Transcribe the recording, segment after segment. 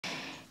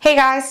Hey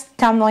guys,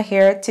 Tamla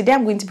here. Today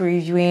I'm going to be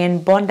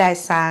reviewing Bondi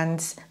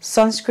Sands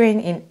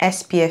sunscreen in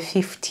SPF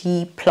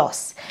 50+.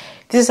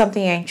 If this is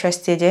something you're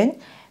interested in,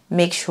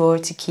 make sure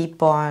to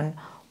keep on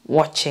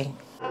watching.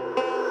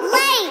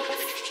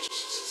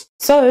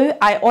 So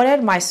I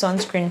ordered my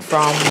sunscreen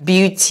from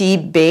Beauty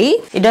Bay.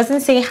 It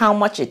doesn't say how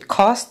much it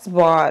costs,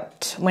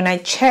 but when I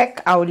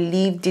check, I'll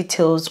leave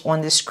details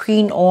on the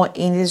screen or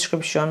in the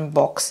description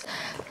box.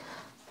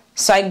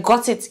 So I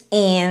got it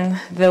in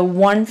the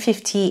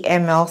 150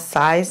 ml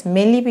size,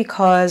 mainly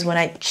because when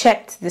I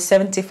checked the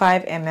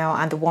 75 ml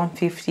and the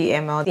 150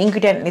 ml, the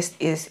ingredient list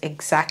is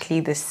exactly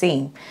the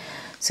same.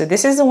 So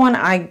this is the one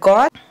I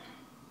got.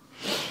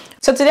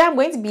 So today I'm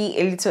going to be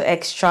a little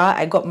extra.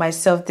 I got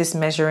myself this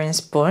measuring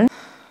spoon.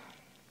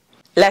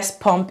 Let's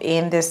pump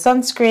in the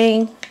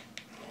sunscreen.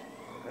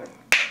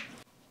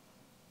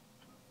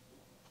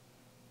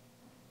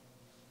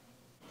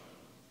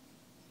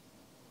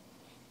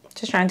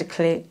 Just trying to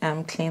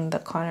clean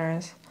the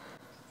corners.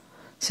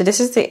 So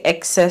this is the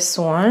excess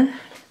one.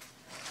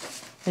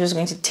 I'm just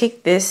going to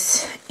take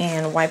this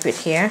and wipe it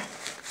here.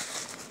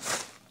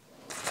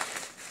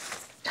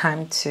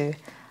 Time to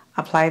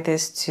apply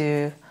this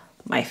to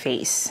my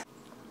face.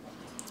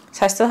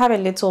 So I still have a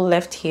little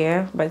left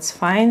here, but it's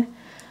fine.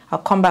 I'll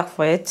come back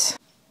for it.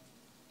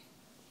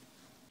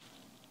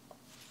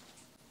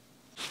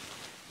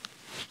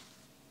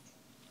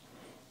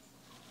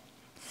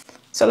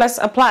 So let's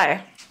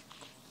apply.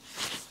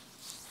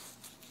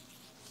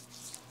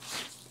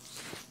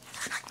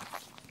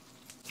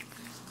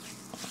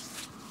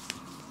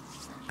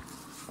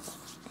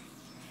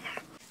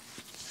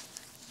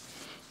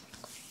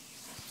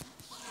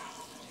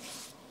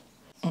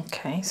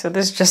 Okay, so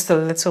this is just a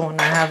little one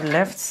I have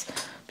left.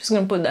 I'm just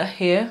going to put that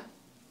here.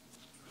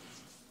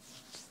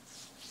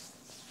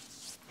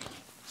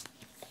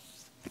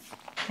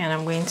 And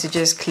I'm going to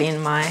just clean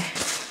my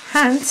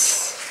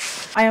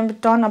hands. I am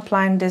done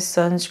applying this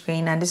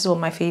sunscreen and this is what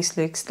my face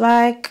looks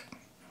like.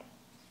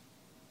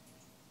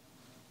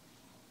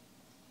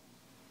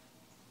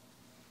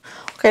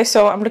 Okay,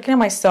 so I'm looking at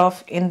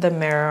myself in the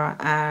mirror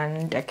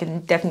and I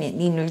can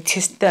definitely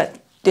notice that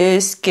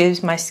this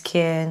gives my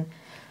skin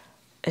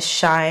a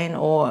shine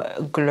or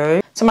a glow.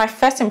 So my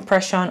first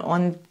impression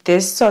on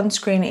this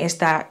sunscreen is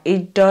that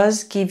it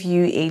does give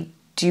you a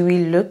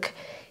dewy look.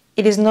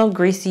 It is not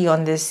greasy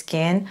on the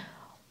skin,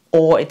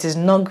 or it is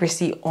not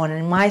greasy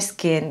on my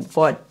skin,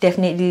 but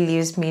definitely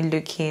leaves me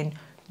looking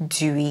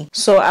dewy.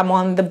 So I'm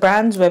on the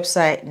brand's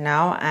website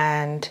now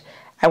and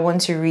I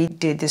want to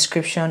read the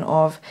description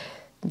of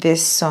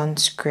this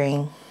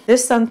sunscreen.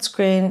 This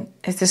sunscreen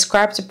is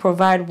described to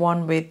provide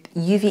one with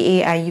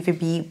UVA and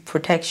UVB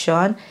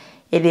protection.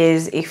 It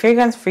is a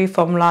fragrance-free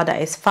formula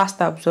that is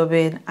fast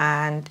absorbing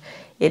and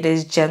it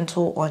is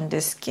gentle on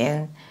the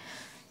skin.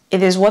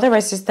 It is water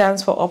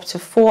resistant for up to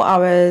 4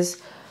 hours.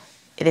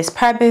 It is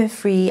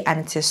paraben-free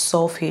and it is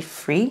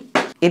sulfate-free.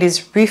 It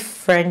is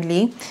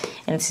reef-friendly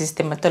and it is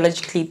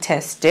dermatologically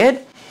tested.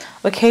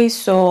 Okay,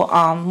 so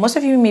most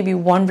of you may be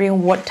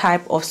wondering what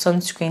type of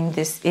sunscreen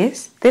this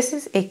is. This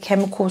is a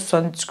chemical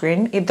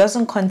sunscreen. It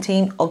doesn't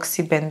contain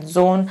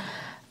oxybenzone.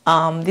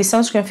 The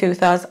sunscreen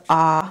filters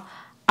are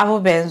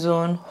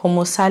avobenzone,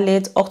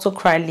 homosalate,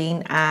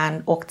 octocrylene,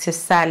 and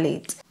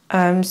octisalate.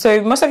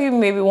 So most of you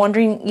may be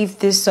wondering if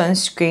this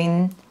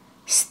sunscreen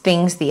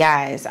stings the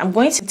eyes. I'm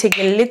going to take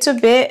a little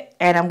bit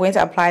and I'm going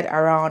to apply it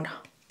around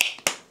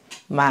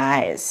my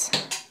eyes.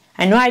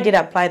 I know I did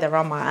apply it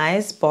around my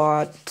eyes,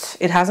 but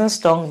it hasn't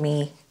stung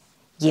me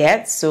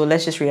yet. So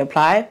let's just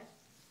reapply.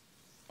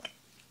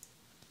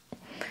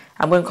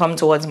 I'm going to come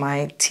towards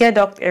my tear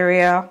duct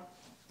area.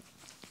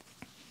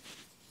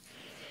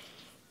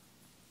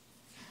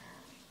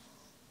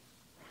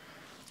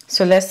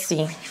 So let's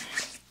see.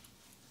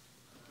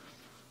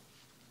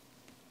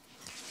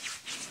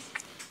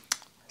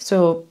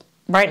 So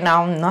right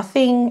now,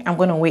 nothing. I'm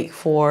going to wait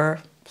for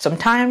some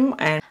time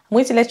and I'm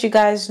going to let you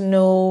guys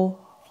know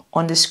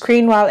on the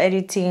screen while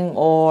editing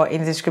or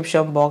in the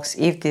description box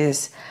if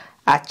this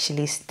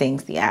actually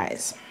stings the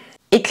eyes.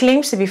 It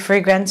claims to be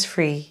fragrance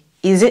free.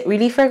 Is it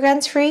really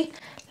fragrance free?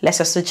 Let's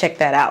also check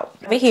that out.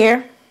 Over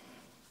here,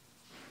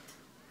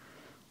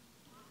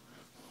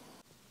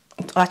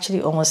 it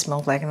actually almost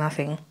smells like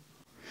nothing.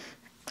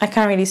 I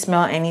can't really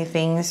smell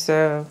anything,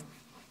 so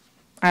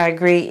I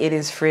agree it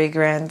is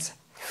fragrance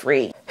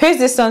free. Who's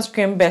this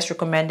sunscreen best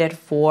recommended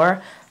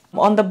for?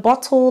 On the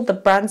bottle, the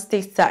brand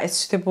states that it's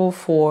suitable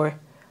for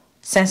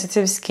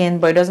sensitive skin,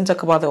 but it doesn't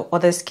talk about the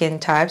other skin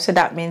types, so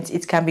that means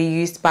it can be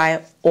used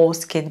by all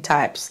skin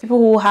types. People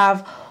who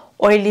have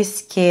oily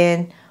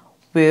skin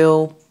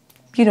will,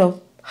 you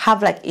know,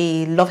 have like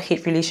a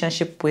love-hate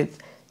relationship with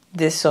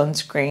this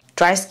sunscreen.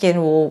 Dry skin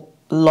will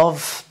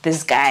love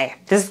this guy.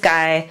 This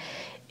guy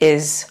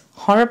is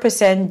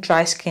 100%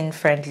 dry skin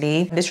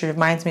friendly. This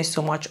reminds me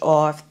so much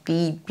of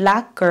the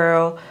Black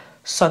Girl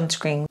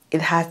sunscreen.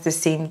 It has the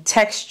same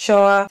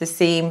texture, the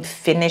same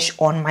finish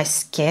on my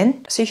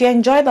skin. So if you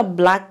enjoy the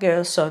Black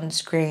Girl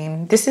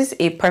sunscreen, this is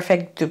a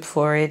perfect dupe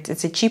for it.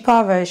 It's a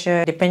cheaper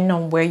version depending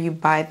on where you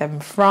buy them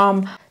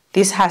from.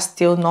 This has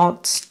still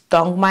not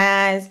stung my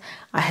eyes.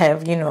 I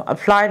have, you know,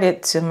 applied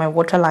it to my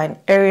waterline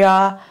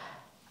area.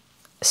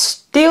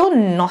 Still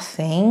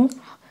nothing.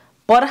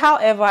 But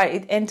however,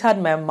 it entered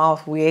my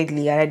mouth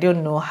weirdly and I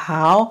don't know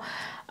how.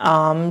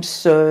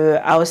 So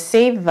I'll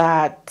say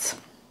that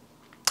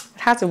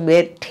it has a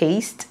weird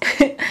taste.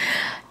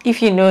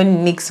 If you know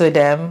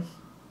Nixoderm,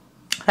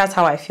 that's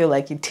how I feel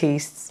like it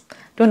tastes.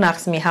 Don't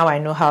ask me how I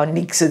know how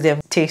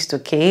Nixoderm tastes,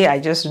 okay? I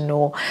just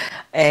know.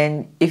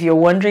 And if you're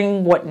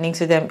wondering what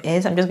Nixoderm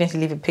is, I'm just going to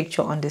leave a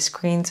picture on the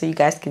screen so you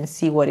guys can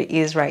see what it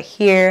is right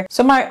here.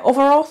 So my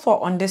overall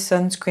thought on this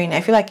sunscreen,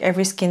 I feel like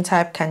every skin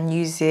type can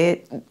use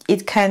it.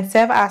 It can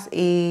serve as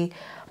a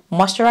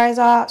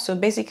moisturizer. So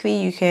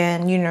basically you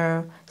can, you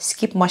know,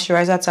 skip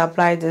moisturizer to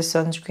apply this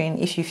sunscreen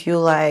if you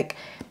feel like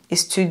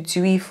it's too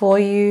dewy for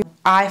you.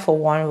 I, for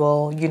one,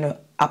 will, you know,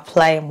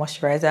 apply a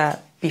moisturizer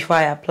before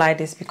I apply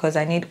this because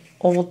I need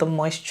all the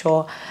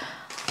moisture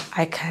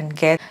I can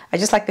get. I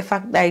just like the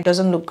fact that it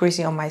doesn't look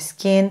greasy on my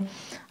skin.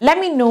 Let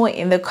me know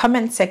in the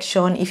comment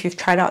section if you've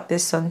tried out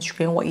this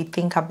sunscreen, what you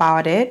think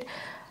about it.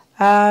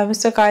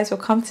 So guys, we'll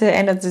come to the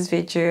end of this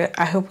video.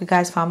 I hope you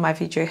guys found my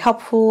video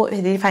helpful. If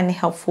you did find it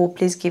helpful,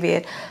 please give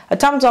it a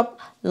thumbs up,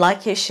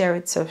 like it, share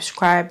it,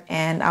 subscribe,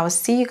 and I will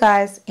see you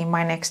guys in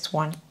my next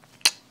one.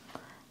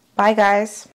 Bye guys.